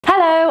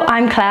Hello,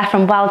 I'm Claire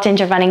from Wild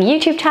Ginger Running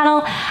YouTube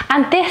channel,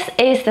 and this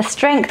is the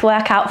strength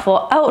workout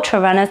for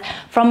ultra runners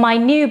from my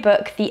new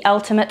book, The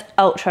Ultimate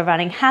Ultra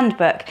Running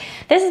Handbook.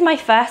 This is my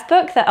first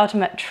book, The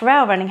Ultimate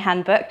Trail Running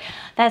Handbook.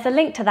 There's a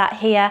link to that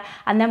here,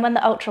 and then when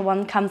the ultra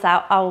one comes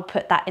out, I will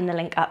put that in the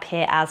link up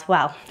here as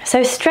well.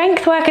 So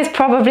strength work is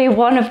probably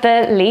one of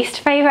the least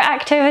favorite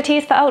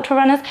activities for ultra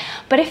runners,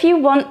 but if you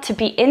want to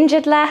be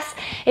injured less,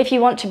 if you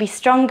want to be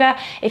stronger,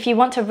 if you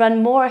want to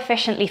run more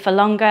efficiently for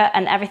longer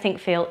and everything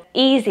feel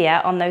easier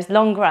on those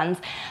long runs,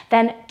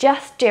 then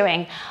just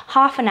doing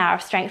half an hour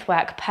of strength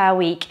work per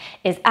week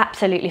is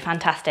absolutely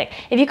fantastic.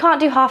 If you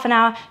can't do half an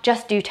hour,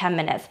 just do 10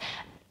 minutes.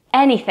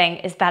 Anything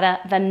is better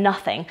than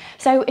nothing.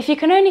 So if you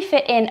can only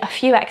fit in a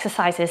few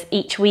exercises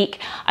each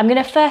week, I'm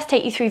going to first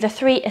take you through the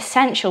 3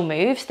 essential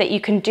moves that you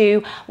can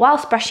do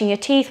whilst brushing your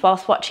teeth,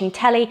 whilst watching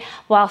telly,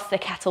 whilst the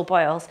kettle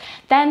boils.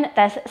 Then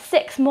there's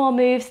 6 more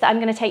moves that I'm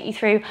going to take you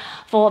through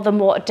for the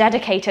more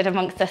dedicated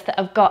amongst us that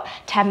have got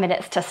 10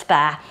 minutes to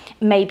spare,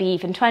 maybe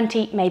even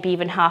 20, maybe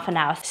even half an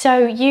hour.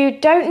 So you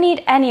don't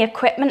need any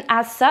equipment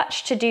as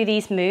such to do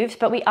these moves,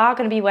 but we are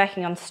going to be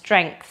working on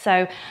strength.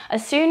 So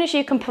as soon as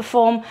you can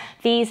perform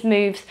these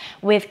moves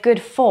with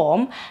good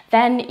form,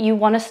 then you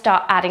want to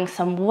start adding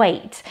some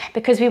weight,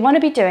 because we want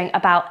to be doing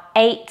about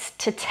 8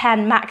 to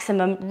 10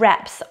 maximum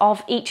reps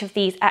of each of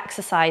these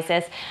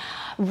exercises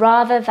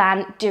rather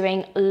than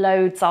doing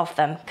loads of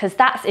them, because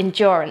that's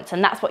endurance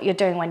and that's what you're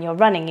doing when you're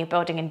running, you're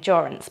building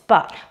endurance.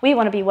 But we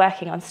want to be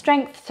working on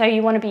strength, so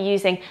you want to be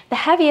using the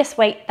heaviest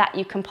weight that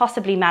you can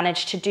possibly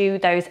manage to do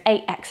those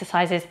 8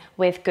 exercises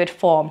with good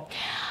form.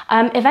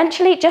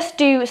 Eventually just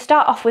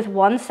start off with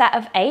 1 set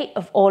of 8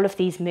 of all of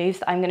these moves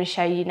that I'm going to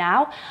show you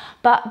now,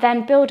 but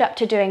then build up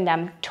to doing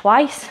them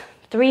twice,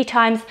 3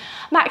 times,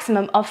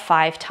 maximum of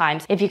 5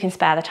 times if you can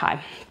spare the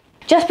time.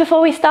 Just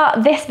before we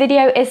start, this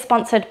video is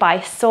sponsored by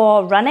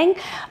Soar Running.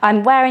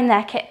 I'm wearing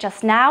their kit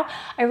just now.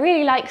 I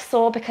really like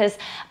Soar because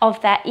of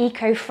their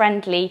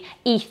eco-friendly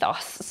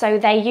ethos. So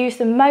they use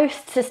the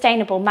most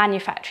sustainable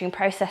manufacturing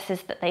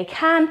processes that they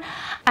can,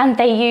 and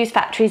they use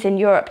factories in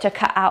Europe to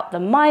cut out the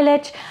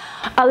mileage.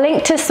 I'll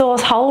link to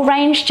Soar's whole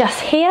range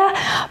just here,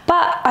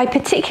 but I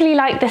particularly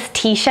like this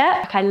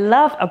t-shirt. I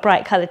love a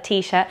bright colored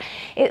t-shirt.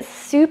 It's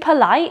super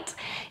light.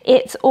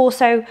 It's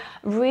also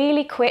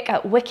really quick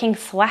at wicking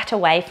sweat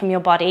away from your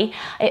body.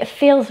 It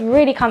feels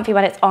really comfy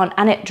when it's on,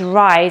 and it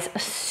dries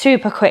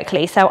super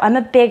quickly. So I'm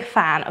a big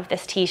fan of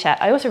this t-shirt.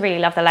 I also really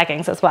love the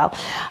leggings as well.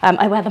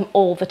 I wear them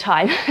all the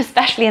time,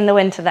 especially in the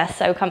winter. They're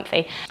so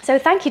comfy. So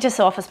thank you to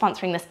Soar for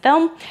sponsoring this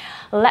film.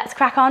 Let's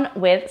crack on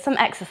with some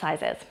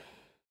exercises.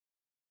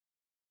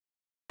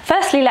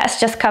 Firstly, let's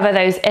just cover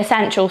those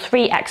essential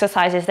 3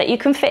 exercises that you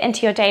can fit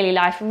into your daily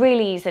life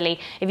really easily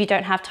if you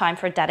don't have time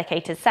for a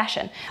dedicated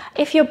session.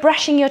 If you're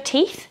brushing your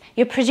teeth,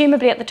 you're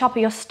presumably at the top of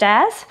your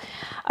stairs.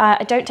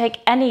 I don't take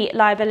any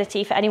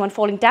liability for anyone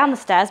falling down the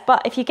stairs,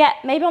 but if you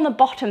get maybe on the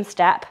bottom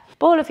step,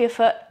 ball of your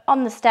foot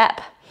on the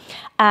step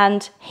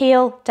and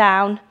heel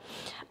down,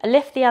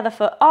 lift the other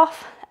foot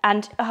off,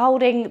 and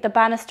holding the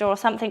banister or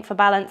something for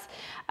balance,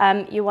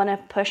 you want to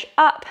push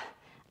up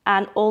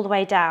and all the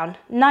way down,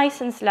 nice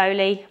and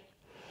slowly.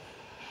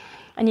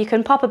 And you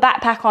can pop a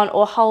backpack on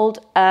or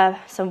hold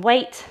some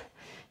weight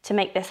to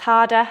make this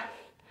harder.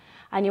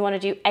 And you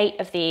want to do 8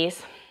 of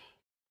these.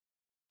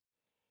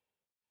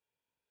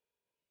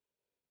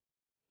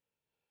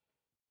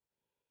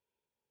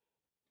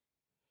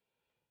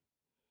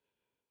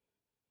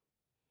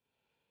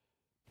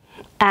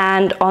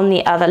 And on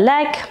the other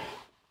leg,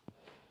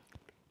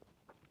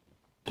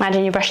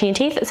 imagine you're brushing your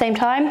teeth at the same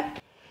time.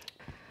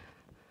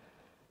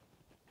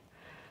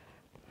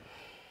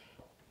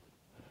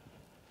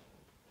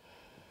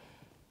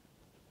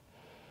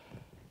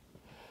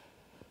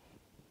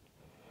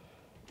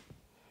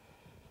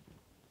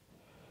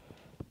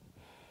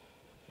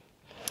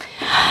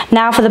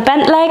 Now for the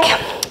bent leg,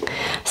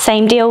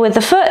 same deal with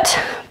the foot,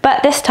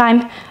 but this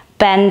time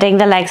bending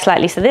the leg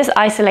slightly. So this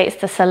isolates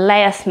the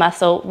soleus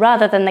muscle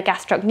rather than the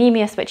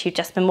gastrocnemius, which you've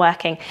just been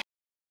working.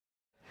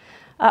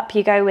 Up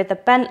you go with the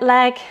bent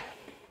leg.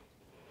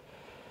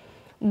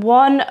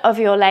 One of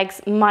your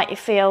legs might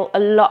feel a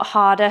lot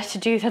harder to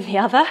do than the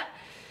other.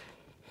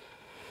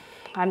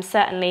 I'm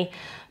certainly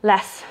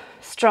less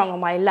strong on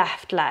my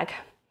left leg.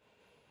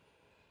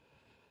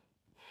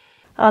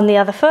 On the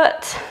other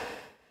foot.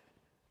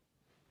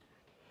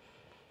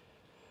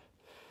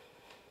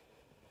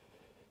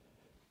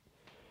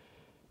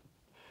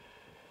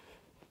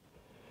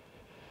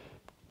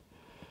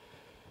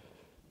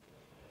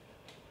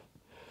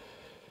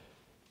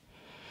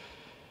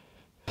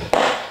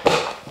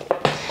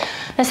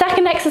 The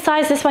second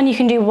exercise, this one you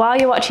can do while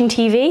you're watching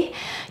TV.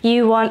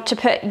 You want to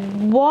put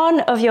one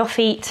of your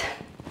feet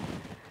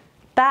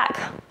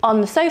back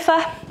on the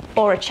sofa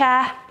or a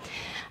chair,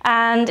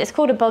 and it's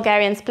called a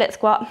Bulgarian split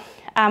squat,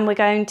 and we're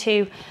going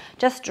to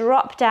just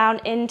drop down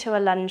into a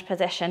lunge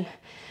position.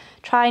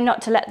 Try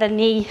not to let the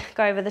knee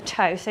go over the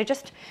toe, so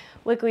just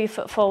wiggle your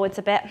foot forwards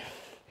a bit. I'm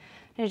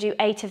going to do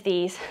 8 of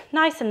these,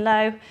 nice and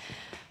low.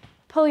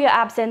 Pull your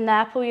abs in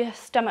there, pull your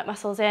stomach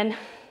muscles in.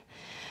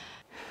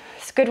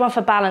 It's a good one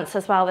for balance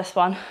as well, this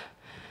one.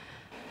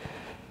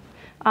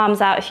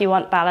 Arms out if you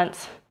want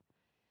balance.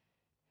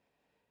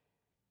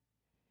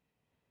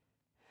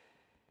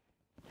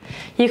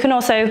 You can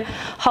also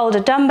hold a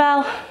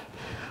dumbbell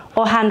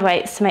or hand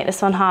weights to make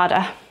this one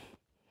harder.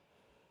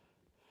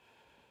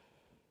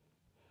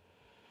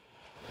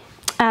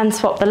 And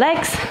swap the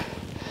legs.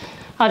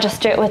 I'll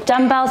just do it with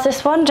dumbbells,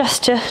 this one,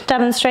 just to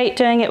demonstrate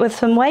doing it with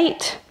some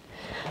weight.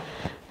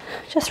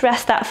 Just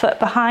rest that foot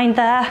behind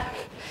there.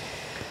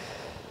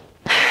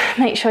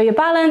 Make sure you're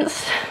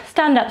balanced,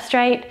 stand up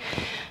straight,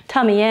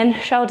 tummy in,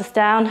 shoulders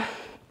down.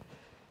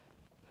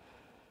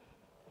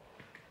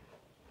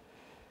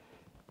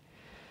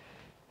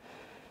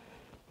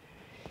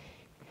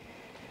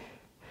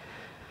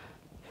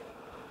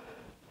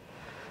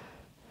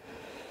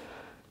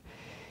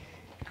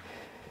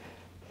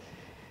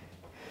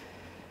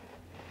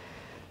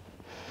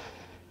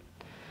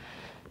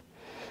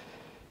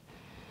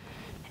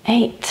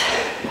 Eight.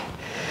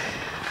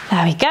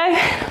 There we go.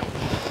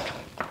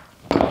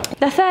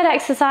 The third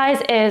exercise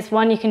is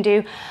one you can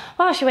do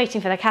whilst you're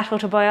waiting for the kettle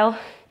to boil,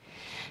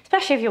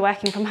 especially if you're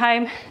working from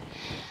home.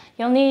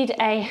 You'll need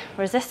a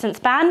resistance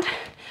band.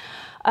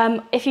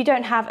 If you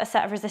don't have a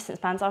set of resistance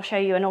bands, I'll show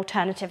you an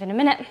alternative in a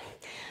minute,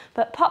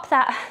 but pop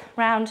that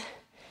round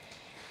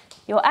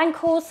your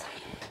ankles.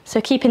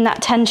 So keeping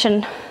that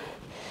tension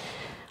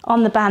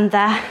on the band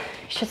there,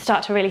 you should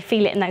start to really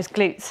feel it in those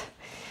glutes.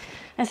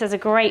 This is a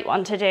great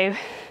one to do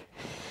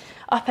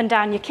up and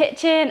down your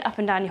kitchen, up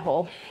and down your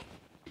hall,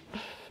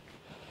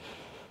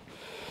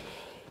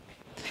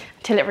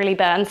 until it really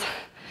burns,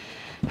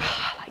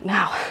 like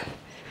now.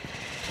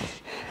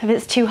 If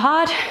it's too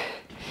hard,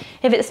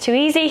 if it's too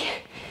easy,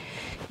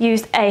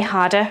 use a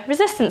harder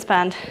resistance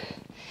band.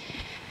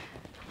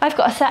 I've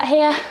got a set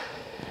here,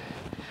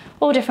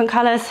 all different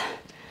colours,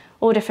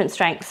 all different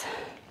strengths.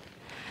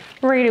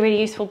 Really, really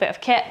useful bit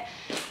of kit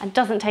and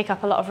doesn't take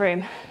up a lot of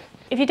room.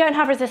 If you don't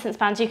have resistance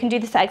bands, you can do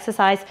this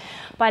exercise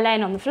by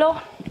laying on the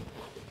floor.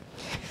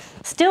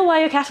 Still while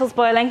your kettle's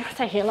boiling. It's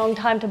taking a long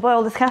time to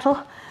boil this kettle.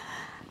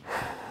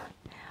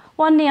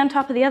 One knee on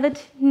top of the other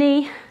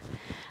knee,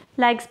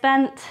 legs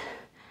bent,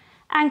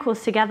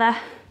 ankles together,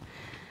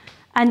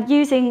 and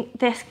using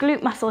this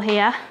glute muscle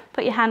here,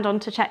 put your hand on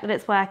to check that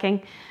it's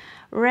working.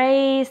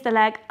 Raise the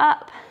leg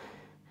up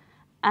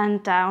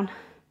and down.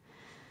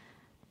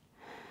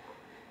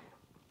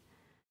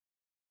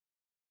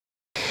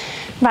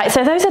 Right,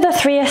 so those are the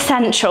 3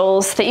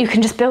 essentials that you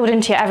can just build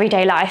into your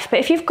everyday life.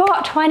 But if you've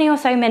got 20 or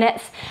so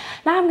minutes,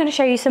 now I'm going to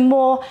show you some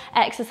more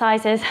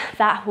exercises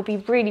that will be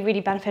really, really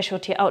beneficial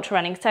to your ultra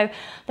running. So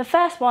the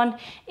first one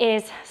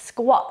is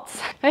squats.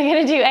 We're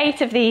going to do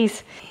 8 of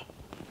these.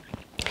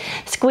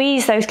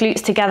 Squeeze those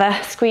glutes together,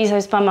 squeeze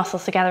those bum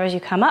muscles together as you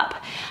come up,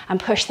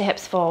 and push the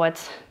hips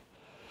forwards.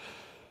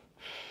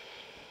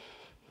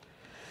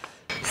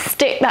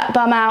 Stick that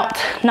bum out,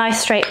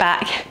 nice straight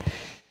back.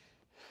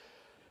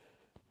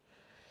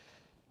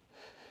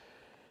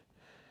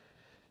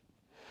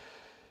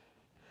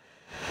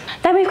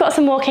 Then we've got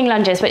some walking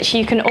lunges, which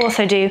you can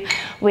also do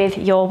with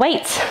your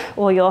weights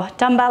or your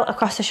dumbbell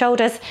across the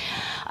shoulders.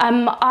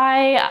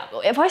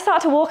 If I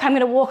start to walk, I'm going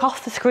to walk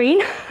off the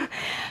screen.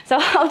 So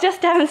I'll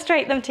just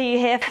demonstrate them to you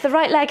here. The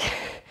right leg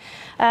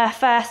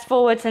first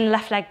forwards and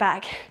left leg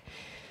back.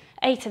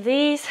 8 of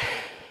these.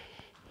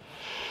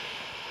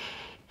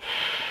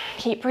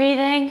 Keep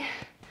breathing.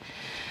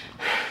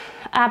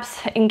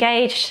 Abs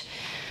engaged,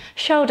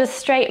 shoulders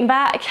straight and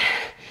back,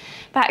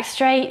 back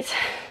straight.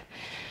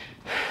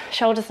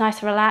 Shoulders nice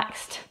and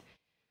relaxed.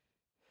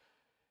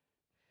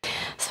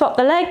 Swap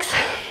the legs.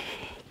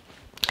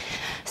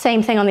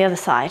 Same thing on the other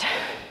side.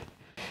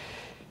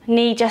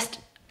 Knee just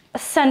a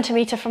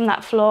centimetre from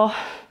that floor.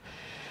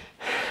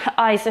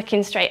 Eyes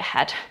looking straight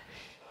ahead.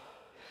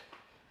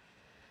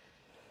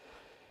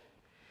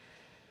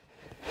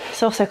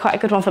 It's also quite a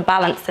good one for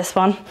balance, this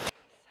one.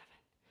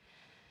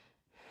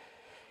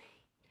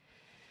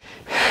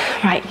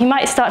 Right, you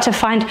might start to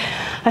find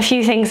a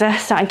few things are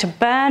starting to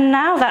burn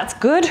now. That's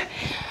good.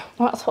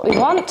 That's what we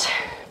want.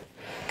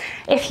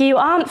 If you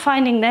aren't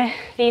finding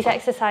these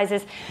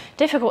exercises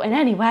difficult in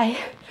any way,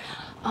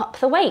 up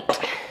the weight.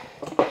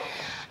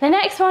 The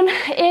next one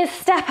is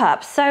step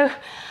ups. So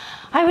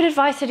I would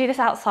advise to do this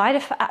outside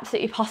if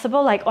absolutely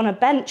possible, like on a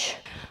bench.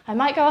 I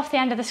might go off the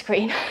end of the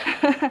screen,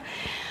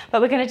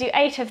 but we're going to do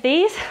 8 of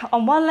these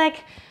on one leg,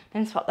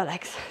 then swap the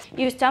legs.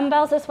 Use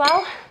dumbbells as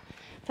well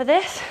for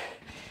this,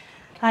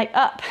 like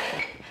up,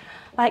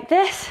 like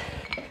this.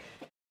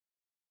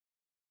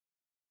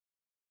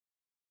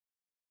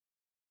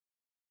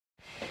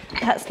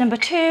 That's number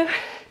 2.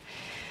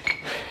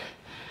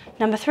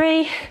 Number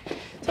 3,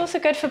 it's also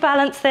good for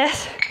balance,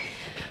 this.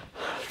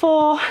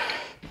 4.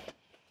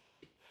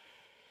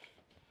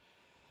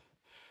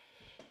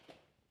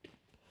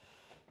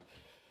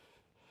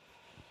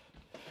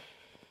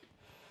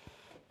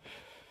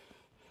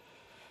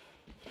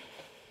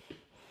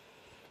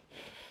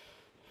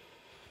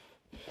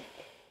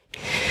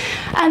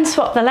 And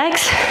swap the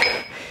legs.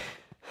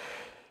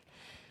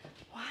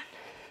 1,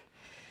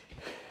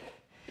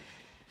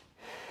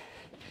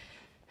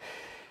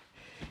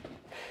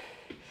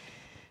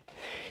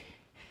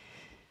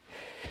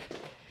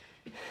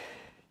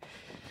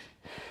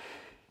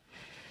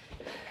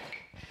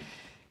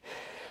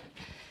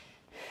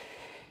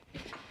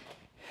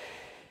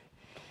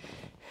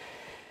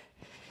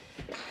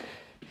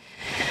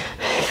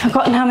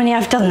 forgotten how many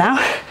I've done now.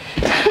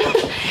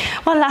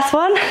 One last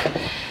one,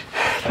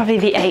 probably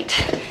the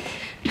 8.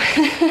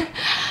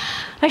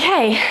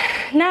 Okay,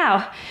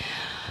 now,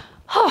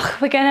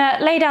 we're gonna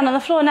lay down on the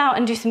floor now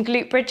and do some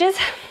glute bridges.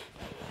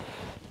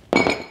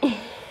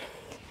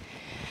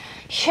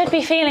 Should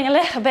be feeling a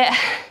little bit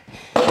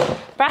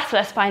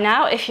breathless by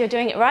now if you're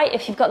doing it right,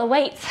 if you've got the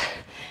weights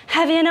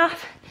heavy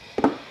enough.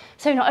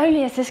 So not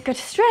only is this good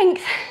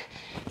strength,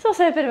 it's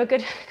also a bit of a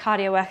good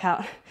cardio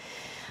workout.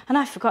 And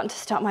I've forgotten to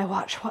start my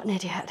watch, what an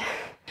idiot.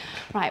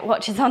 Right,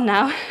 watch is on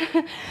now.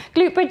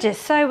 Glute bridges,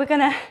 so we're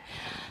gonna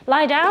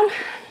lie down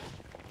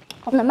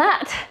on the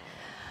mat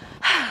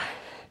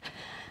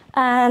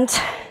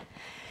and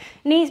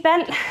knees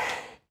bent,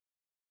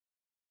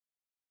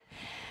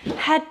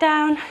 head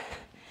down,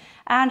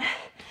 and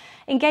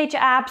engage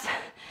your abs.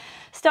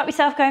 Stop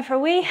yourself going for a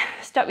wee,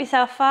 stop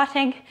yourself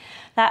farting.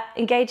 That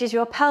engages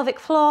your pelvic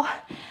floor,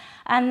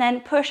 and then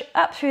push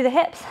up through the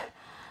hips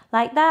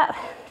like that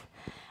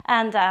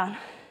and down.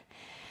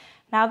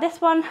 Now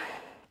this one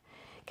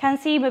can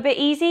seem a bit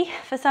easy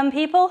for some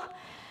people,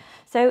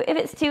 so if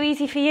it's too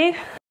easy for you,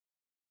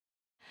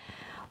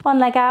 one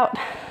leg out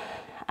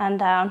and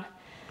down.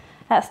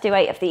 Let's do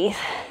 8 of these.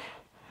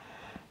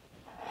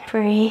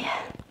 3.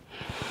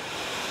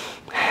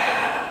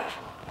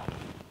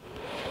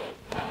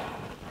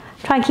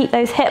 Try and keep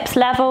those hips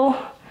level.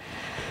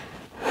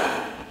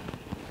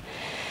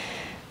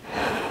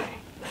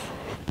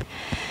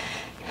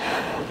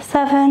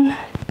 7.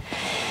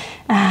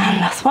 And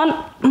last one.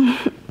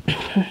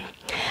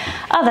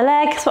 Other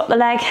leg, swap the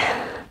leg.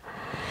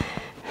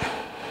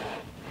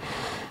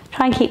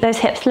 Try and keep those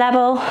hips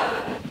level.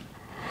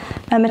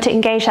 Remember to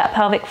engage that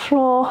pelvic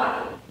floor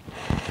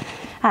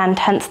and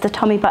hence the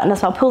tummy button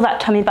as well. Pull that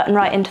tummy button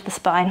right into the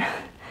spine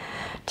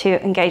to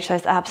engage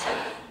those abs.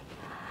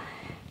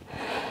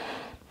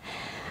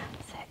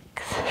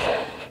 6.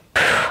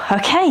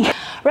 Okay,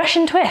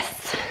 Russian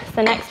twists is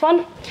the next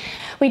one.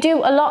 We do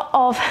a lot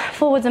of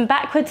forwards and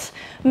backwards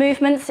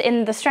movements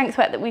in the strength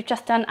work that we've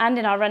just done and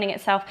in our running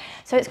itself.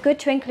 So it's good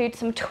to include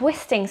some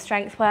twisting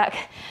strength work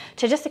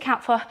to just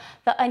account for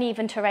the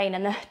uneven terrain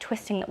and the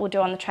twisting that we'll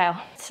do on the trail.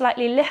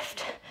 Slightly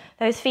lift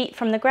those feet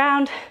from the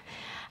ground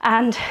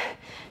and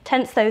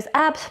tense those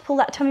abs, pull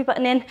that tummy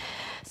button in,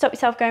 stop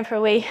yourself going for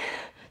a wee,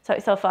 stop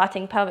yourself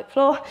farting, pelvic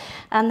floor,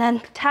 and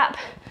then tap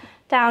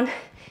down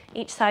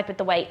each side with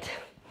the weight.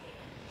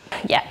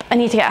 Yeah, I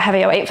need to get a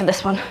heavier weight for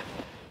this one.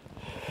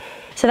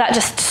 So that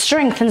just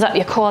strengthens up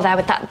your core there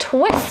with that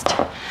twist.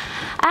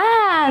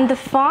 And the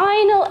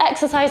final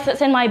exercise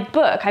that's in my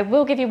book, I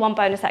will give you one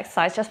bonus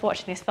exercise just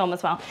watching this film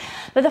as well.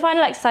 But the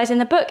final exercise in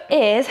the book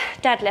is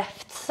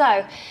deadlifts.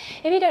 So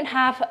if you don't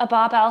have a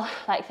barbell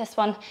like this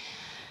one,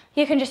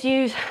 you can just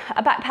use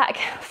a backpack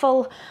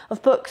full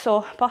of books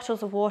or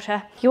bottles of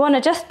water. You want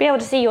to just be able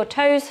to see your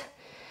toes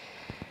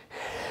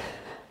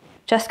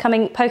just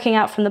poking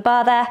out from the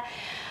bar there.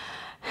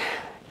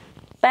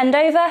 Bend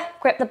over,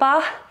 grip the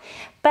bar.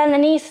 Bend the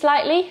knees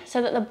slightly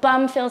so that the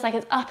bum feels like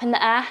it's up in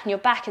the air and your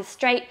back is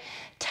straight.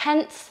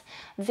 Tense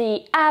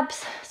the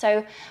abs,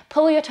 so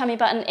pull your tummy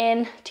button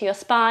in to your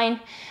spine.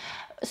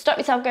 Stop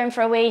yourself going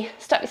for a wee,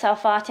 stop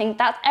yourself farting.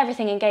 That's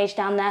everything engaged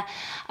down there.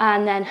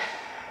 And then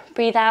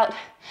breathe out,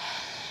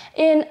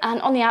 in, and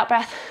on the out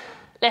breath,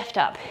 lift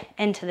up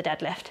into the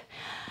deadlift.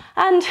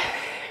 And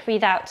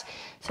breathe out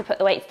to put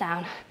the weights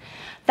down.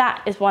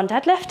 That is one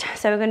deadlift.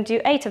 So we're going to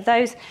do 8 of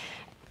those.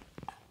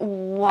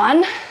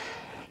 1.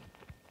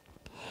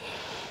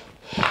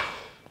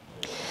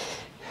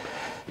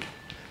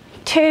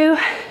 2,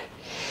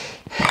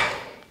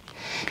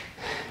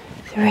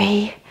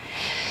 3,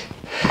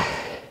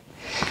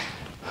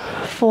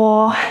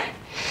 4, 5.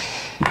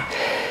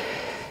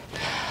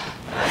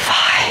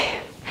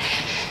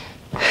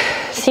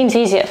 Seems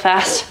easy at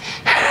first,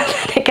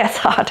 it gets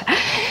hard.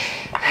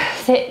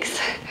 6,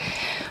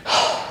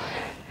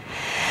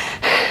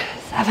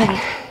 7,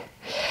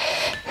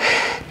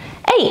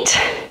 8.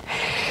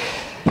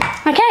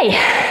 Okay,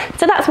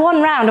 so that's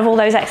one round of all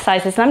those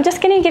exercises, and I'm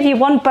just going to give you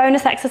one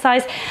bonus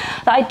exercise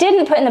that I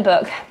didn't put in the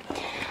book,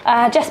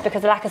 just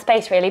because of lack of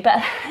space really,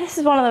 but this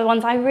is one of the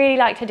ones I really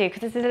like to do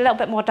because it's a little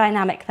bit more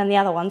dynamic than the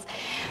other ones.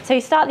 So you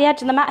start at the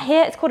edge of the mat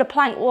here, it's called a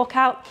plank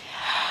walkout.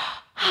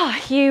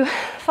 You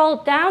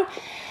fold down,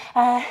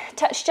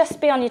 touch just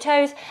beyond your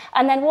toes,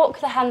 and then walk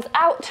the hands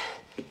out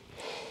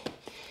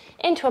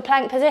into a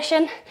plank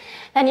position.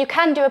 Then you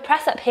can do a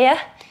press up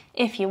here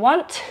if you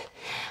want,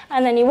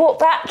 and then you walk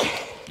back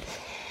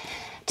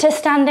to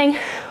standing,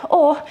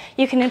 or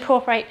you can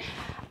incorporate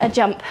a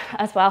jump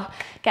as well,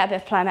 get a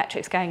bit of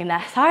plyometrics going in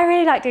there. So I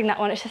really like doing that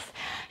one. It's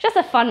just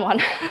a fun one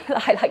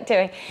that I like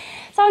doing.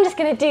 So I'm just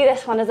going to do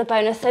this one as a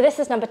bonus. So this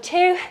is number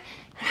 2.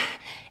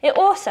 It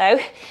also,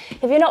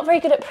 if you're not very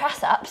good at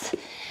press ups,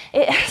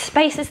 it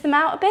spaces them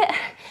out a bit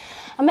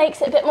and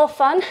makes it a bit more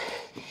fun.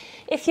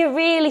 If you're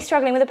really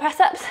struggling with the press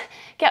ups,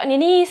 get on your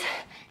knees,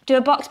 do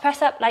a box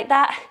press up like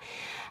that,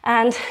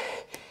 and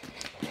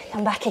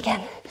come back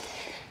again,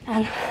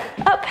 and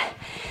up,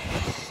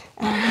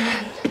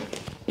 and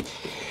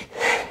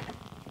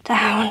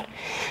down,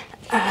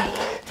 and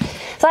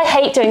So I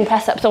hate doing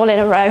press-ups all in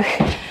a row.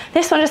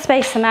 This one, just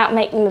space them out,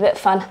 make them a bit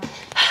fun.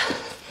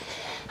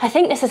 I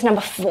think this is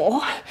number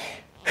 4.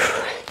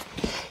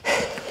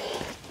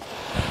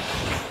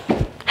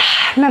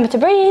 Remember to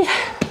breathe.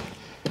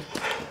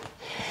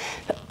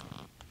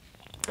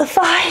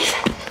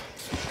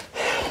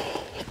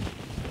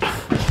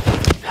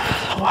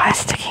 5. Wire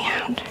sticking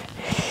out.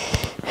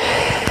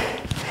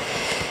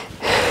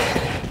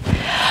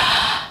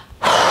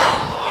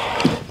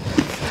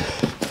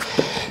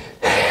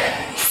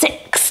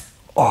 6.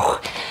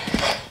 Oh.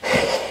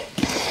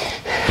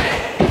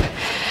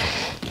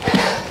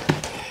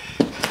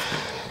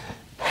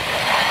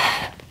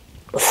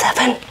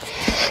 7.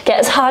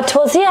 Gets hard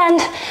towards the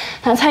end.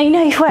 That's how you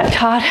know you've worked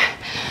hard.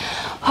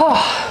 Oh.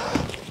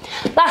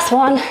 Last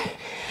one.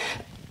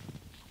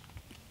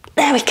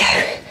 There we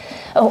go.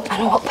 Oh,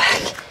 and walk back.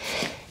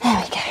 There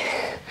we go.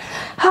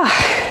 Oh.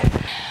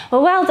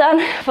 Well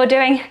done for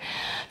doing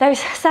those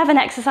 7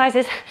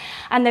 exercises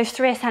and those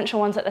 3 essential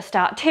ones at the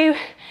start too.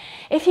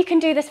 If you can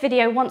do this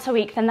video once a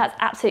week, then that's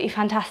absolutely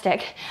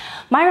fantastic.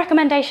 My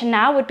recommendation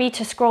now would be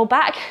to scroll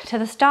back to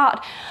the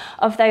start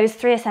of those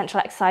 3 essential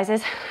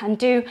exercises and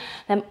do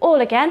them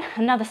all again,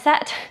 another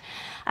set,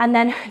 and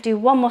then do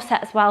one more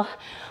set as well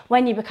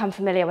when you become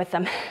familiar with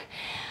them.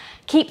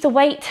 Keep the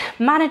weight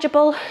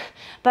manageable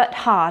but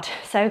hard.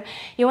 So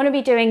you want to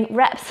be doing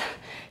reps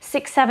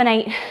 6, 7,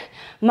 8,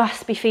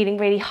 must be feeling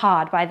really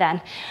hard by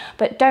then.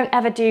 But don't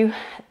ever do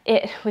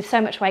it with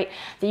so much weight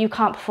that you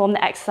can't perform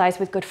the exercise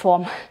with good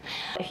form.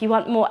 If you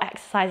want more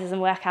exercises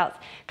and workouts,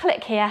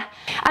 click here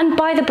and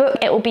buy the book.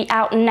 It will be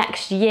out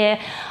next year.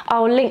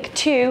 I'll link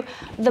to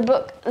the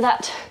book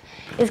that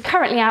is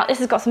currently out. This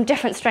has got some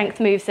different strength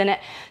moves in it.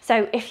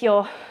 So if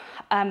you're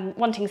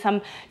wanting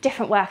some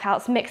different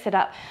workouts, mix it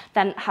up,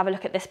 then have a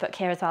look at this book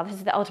here as well. This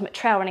is the Ultimate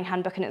Trail Running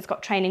Handbook, and it's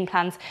got training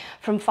plans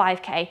from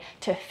 5K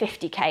to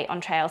 50K on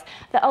trails.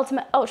 The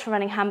Ultimate Ultra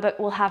Running Handbook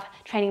will have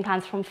training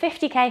plans from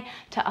 50K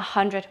to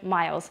 100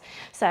 miles.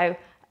 So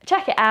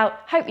check it out,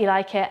 hope you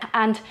like it,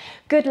 and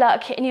good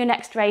luck in your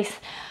next race.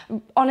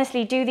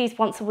 Honestly, do these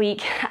once a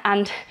week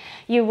and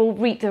you will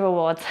reap the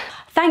rewards.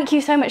 Thank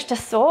you so much to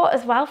Soar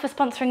as well for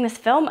sponsoring this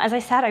film. As I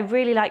said, I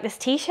really like this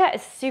t-shirt.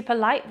 It's super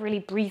light, really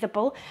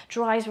breathable,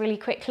 dries really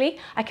quickly.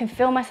 I can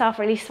feel myself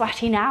really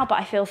sweaty now, but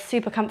I feel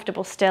super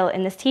comfortable still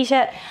in this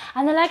t-shirt.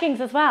 And the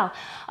leggings as well.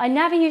 I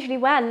never usually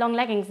wear long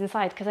leggings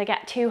inside because I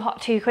get too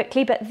hot too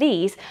quickly, but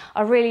these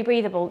are really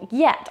breathable.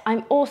 Yet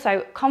I'm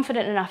also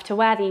confident enough to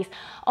wear these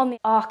on the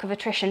Arc of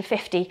Attrition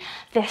 50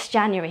 this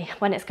January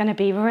when it's going to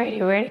be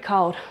really, really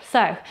cold.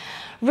 So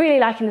really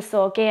liking the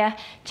Soar gear.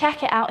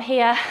 Check it out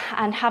here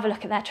and have a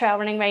look at their trail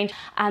running range,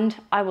 and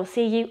I will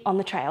see you on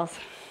the trails.